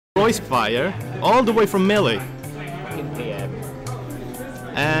Roy's fire all the way from melee.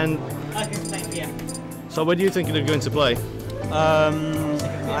 And so what do you think they're going to play?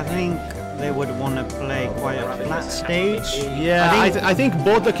 I think they would want to play quite a flat stage. Yeah, I think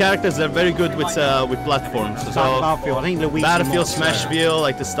both the characters are very good with platforms. So Battlefield, I think Luigi Battlefield, Smashville,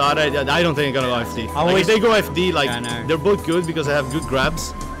 like the starter. I don't think they're gonna go FD. Like if they go FD, like they're both good because they have good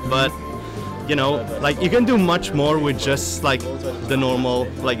grabs, but you know, like you can do much more with just like the normal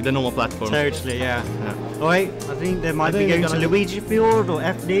platform. Totally, yeah. Oh wait, I think they might be going to Luigi Field or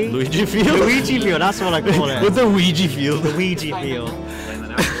FD. Luigi Field? Luigi Field, that's what I call it. With the Luigi Field. The Luigi Field.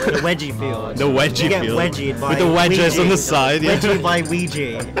 The Wedgie Field. The Wedgie you Field. Get wedgied by with the wedges Ouija. on the side. Yeah. Wedgie by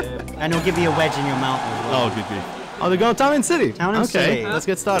Ouija. And it'll give you a wedge in your mouth as well. Oh, good. Oh, they're going Town and City. Town and City. Okay, let's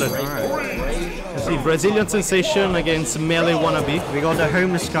get started. Alright. Let's see, Brazilian Sensation against Melee Wannabe. We got the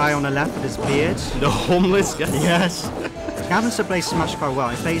homeless guy on the left with his beard. The homeless guy? Yes. He happens to play Smash quite well.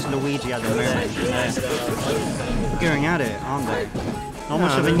 He plays Luigi at the moment. They're going at it, aren't they? Not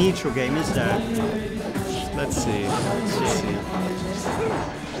much of a neutral game, is there? Let's see.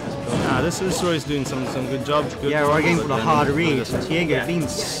 This Roy's doing some good job. Good yeah, we're going for the hard read. Diego being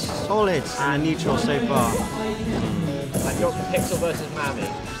solid in the neutral so far. I've got Pixel versus Mammy.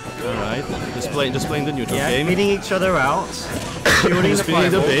 Alright, just playing the neutral game. Beating each other out. Shooting the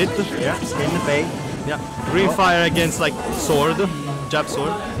bait. Yeah, in the bait. Yeah, green fire against like sword, jab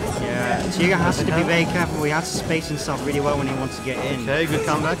sword. Yeah, Diego has to be very careful. He has to space himself really well when he wants to get in. Okay, good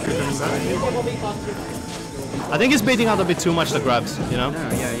comeback. I think he's baiting out a bit too much the grabs, you know?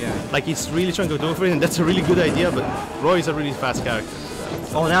 Yeah. Like he's really trying to go for it, and that's a really good idea, but Roy is a really fast character.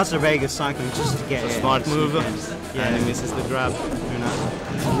 Oh, that's a very good cycle just to get in. Smart move, and he misses the grab.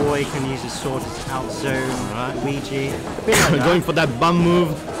 Roy can use his sword to out zone Luigi. Going for that bum move.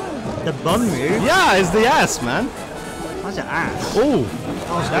 The bum move? Yeah, it's the ass, man. That's an ass. Oh,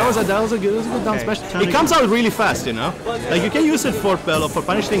 that was a good down smash. It comes out really fast, you know. Like you can use it for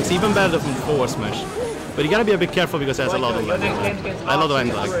punish things even better than forward smash. But you gotta be a bit careful because it has a lot of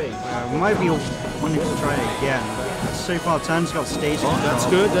end lag. We might be wanting to try it again. So far, Turn's got stage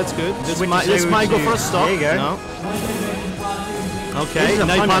control. That's good. This might go for a stop. There you go. No. Okay,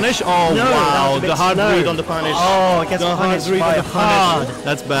 nice punish. Oh no, wow, the hard read on the punish. Oh, it gets the punished hard read by on the punish.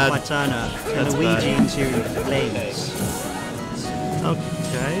 That's bad. By Turner. And Luigi into flames.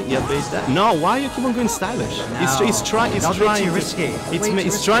 Okay, yeah, base that. No, why you keep on going stylish? No. He's trying. Too risky.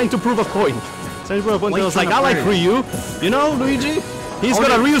 It's trying to prove a point. He was like, I like Ryu. You know, Luigi? He's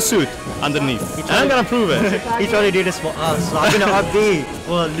got a Ryu suit underneath. And I'm gonna prove it. He's trying to do this for us. So I'm gonna upbeat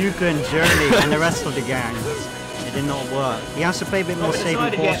for Luca and Journey and the rest of the gang. It did not work. He has to play a bit more safe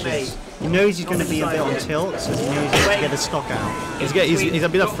and cautious. He knows he's gonna be a bit on tilt, so he knows he has to get the stock out. He's a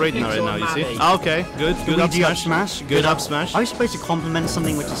bit afraid now right now, you see? Okay, good up smash. Good up smash. Are you supposed to complement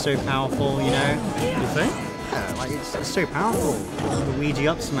something which is so powerful, you know? You think? Yeah, like it's so powerful. Luigi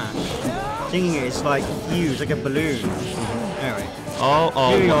up smash. Thinking it's like huge, like a balloon. Anyway.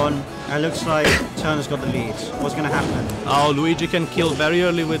 Moving on. It looks like Turner's got the lead. What's going to happen? Oh, Luigi can kill very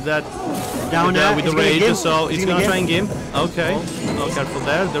early with that. Down there with the rage, so he's going to try and game. Okay. Oh, careful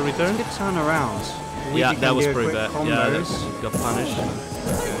there. The return. Good turn around. Yeah, that was pretty bad. Yeah, got punished.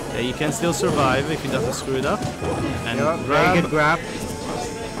 Okay, he can still survive if he doesn't screw it up. And grab. Very good grab.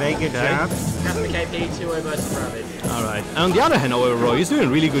 Very good jab. KP 2-0 versus Rabbit. Alright. And on the other hand, Roy is doing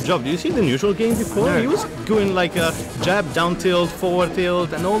a really good job. Do you see the neutral game before? No. He was doing like a jab, down tilt, forward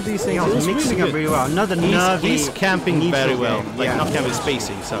tilt, and all these things. He was mixing really up really well. Another nervy. He's camping very well. Game. Like not camping,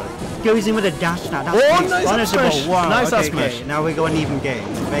 spacing, sorry. Goes in with a dash now. That's nice smash. Wow. Nice smash. Okay. Now we go an even game.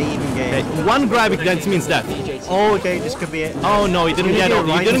 Very even game. Okay. One grab, that means death. Oh, okay, this could be it. Oh no, he didn't get it.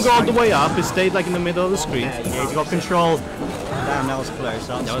 He didn't go all the way up. He stayed like in the middle of the screen. Yeah, he's got control. Damn, that was close.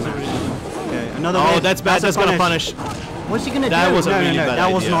 That was a really... Okay, another that's bad. That's gonna punish. What's he gonna do? That was a really bad that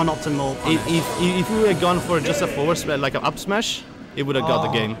idea. was not optimal. If we had gone for just a forward smash, like an up smash, it would have got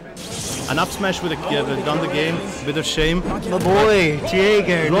the game. An up smash would have done the game. Bit of shame. My boy,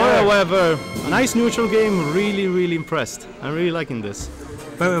 Diego. Roy, however, a nice neutral game. Really impressed. I'm really liking this.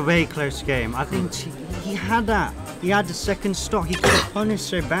 Very close game. I think he had that. He had the second stock. He could have punished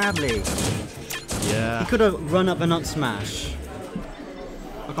so badly. Yeah. He could have run up and up smash.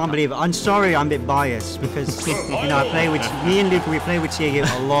 I can't believe it. I'm sorry I'm a bit biased because you know I play with me and Luca, we play with Diego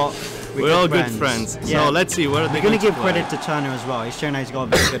a lot. We're all good friends. Yeah. So let's see where they're going to give credit to Turner as well. He's shown he's got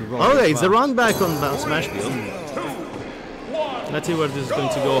a very good role. Okay, it's a run back on Smashville. Let's see where this is going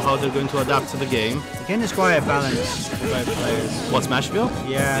to go, how they're going to adapt to the game. Again, it's quite a balance for both players. What, Smashville?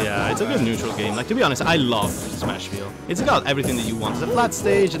 Yeah. Yeah, it's a good neutral game. Like, to be honest, I love Smashville. It's got everything that you want. It's a flat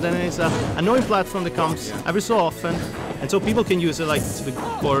stage, and then it's an annoying platform that comes every so often. And so people can use it like to the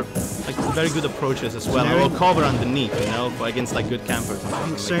core, like very good approaches as well. Or cover underneath, you know, against like good campers. I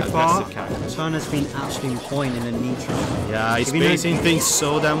think so far, Turner's been absolutely pointing in the neutral. Yeah, he's spacing things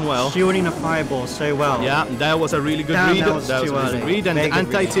so damn well. Shielding a fireball so well. Yeah, that was a really good read. That was a really good read. And the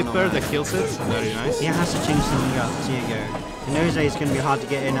anti-tipper that kills it. Very nice. He has to change something up. Diego. He knows that it's going to be hard to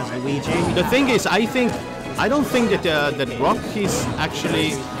get in as Luigi. The thing is, I don't think that that Rock is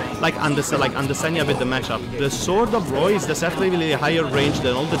actually like understanding a bit the matchup. The Sword of Roy is definitely a higher range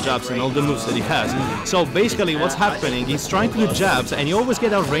than all the jabs and all the moves that he has. So basically what's happening, he's trying to do jabs and you always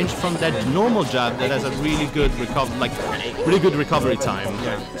get outrange from that normal jab that has a really good recovery time.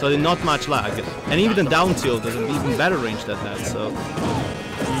 So there's not much lag. And even the down tilt has an even better range than that. So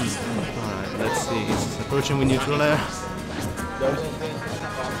alright, let's see. He's approaching with neutral air.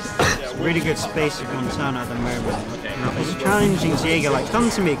 Really good spacing on Turner at the moment. He's challenging Diego, like, come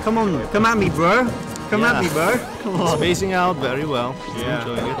to me, come on, come at me, bro. Come at me, bro. Come on. Spacing out very well. Yeah.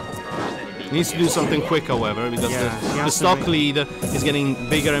 Enjoying it. Needs to do something quick, however, because the stock lead is getting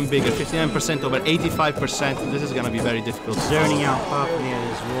bigger and bigger. 59% over 85%. This is going to be very difficult. Zoning out perfectly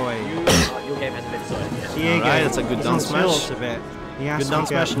as Roy. Your game has a bit of Diego. Alright, that's a good down smash. Good down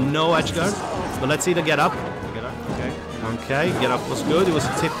smash, no edge guard. But let's see the get up. Okay, get up was good. It was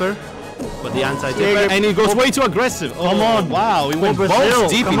a tipper. But the anti-tipper, and he goes way too aggressive. Oh, come on! Wow, he went balls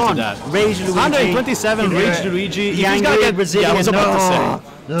deep into that. Rage Luigi. 127, Rage Luigi. He's gonna get Brazilian. Yeah, I was about to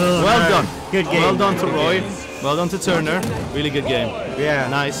say. Well done. Good game. Well done to Roy. Well done to Turner. Really good game. Yeah.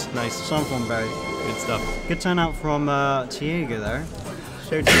 Nice. Something, Barry. Good stuff. Good turnout from Diego there.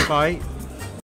 Showed the fight.